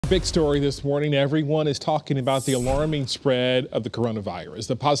big story this morning. Everyone is talking about the alarming spread of the coronavirus.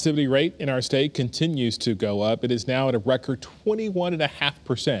 The positivity rate in our state continues to go up. It is now at a record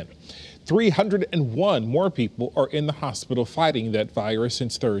 21.5%. 301 more people are in the hospital fighting that virus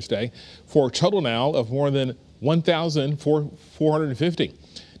since Thursday, for a total now of more than 1,450.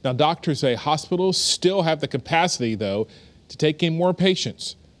 Now, doctors say hospitals still have the capacity, though, to take in more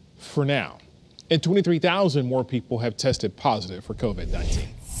patients for now. And 23,000 more people have tested positive for COVID-19.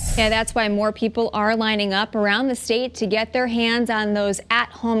 Yeah, that's why more people are lining up around the state to get their hands on those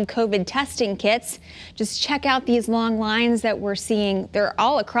at-home COVID testing kits. Just check out these long lines that we're seeing. They're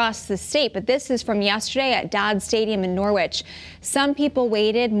all across the state, but this is from yesterday at Dodd Stadium in Norwich. Some people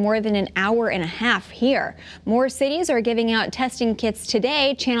waited more than an hour and a half here. More cities are giving out testing kits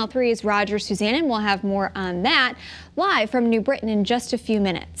today. Channel 3's Roger Suzanne will have more on that live from New Britain in just a few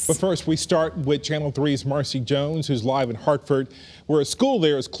minutes. But first, we start with Channel 3's Marcy Jones, who's live in Hartford, where a school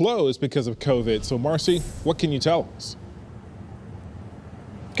there is closed because of COVID. So, Marcy, what can you tell us?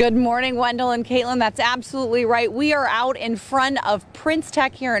 Good morning, Wendell and Caitlin. That's absolutely right. We are out in front of Prince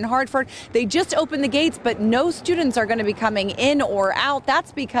Tech here in Hartford. They just opened the gates, but no students are going to be coming in or out.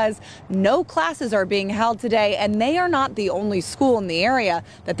 That's because no classes are being held today, and they are not the only school in the area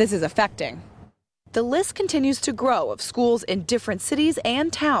that this is affecting. The list continues to grow of schools in different cities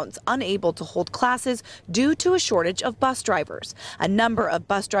and towns unable to hold classes due to a shortage of bus drivers. A number of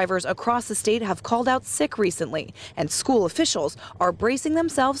bus drivers across the state have called out sick recently, and school officials are bracing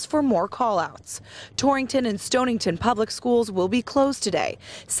themselves for more call-outs. Torrington and Stonington public schools will be closed today.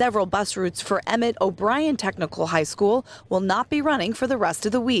 Several bus routes for Emmett O'Brien Technical High School will not be running for the rest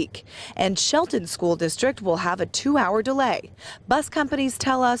of the week. And Shelton School District will have a 2-hour delay. Bus companies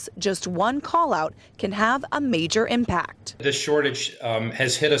tell us just one call-out can have a major impact. This shortage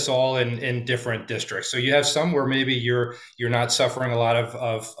has hit us all in different districts. So you have some where maybe you're not suffering a lot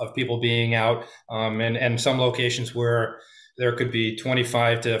of people being out, and some locations where there could be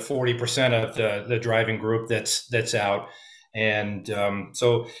 25 to 40% of the driving group that's out. And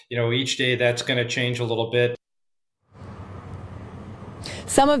so, each day that's going to change a little bit.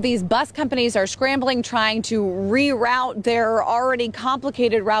 Some of these bus companies are scrambling, trying to reroute their already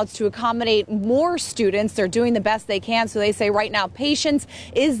complicated routes to accommodate more students. They're doing the best they can. So they say right now, patience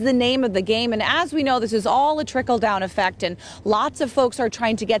is the name of the game. And as we know, this is all a trickle down effect. And lots of folks are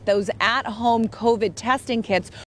trying to get those at home COVID testing kits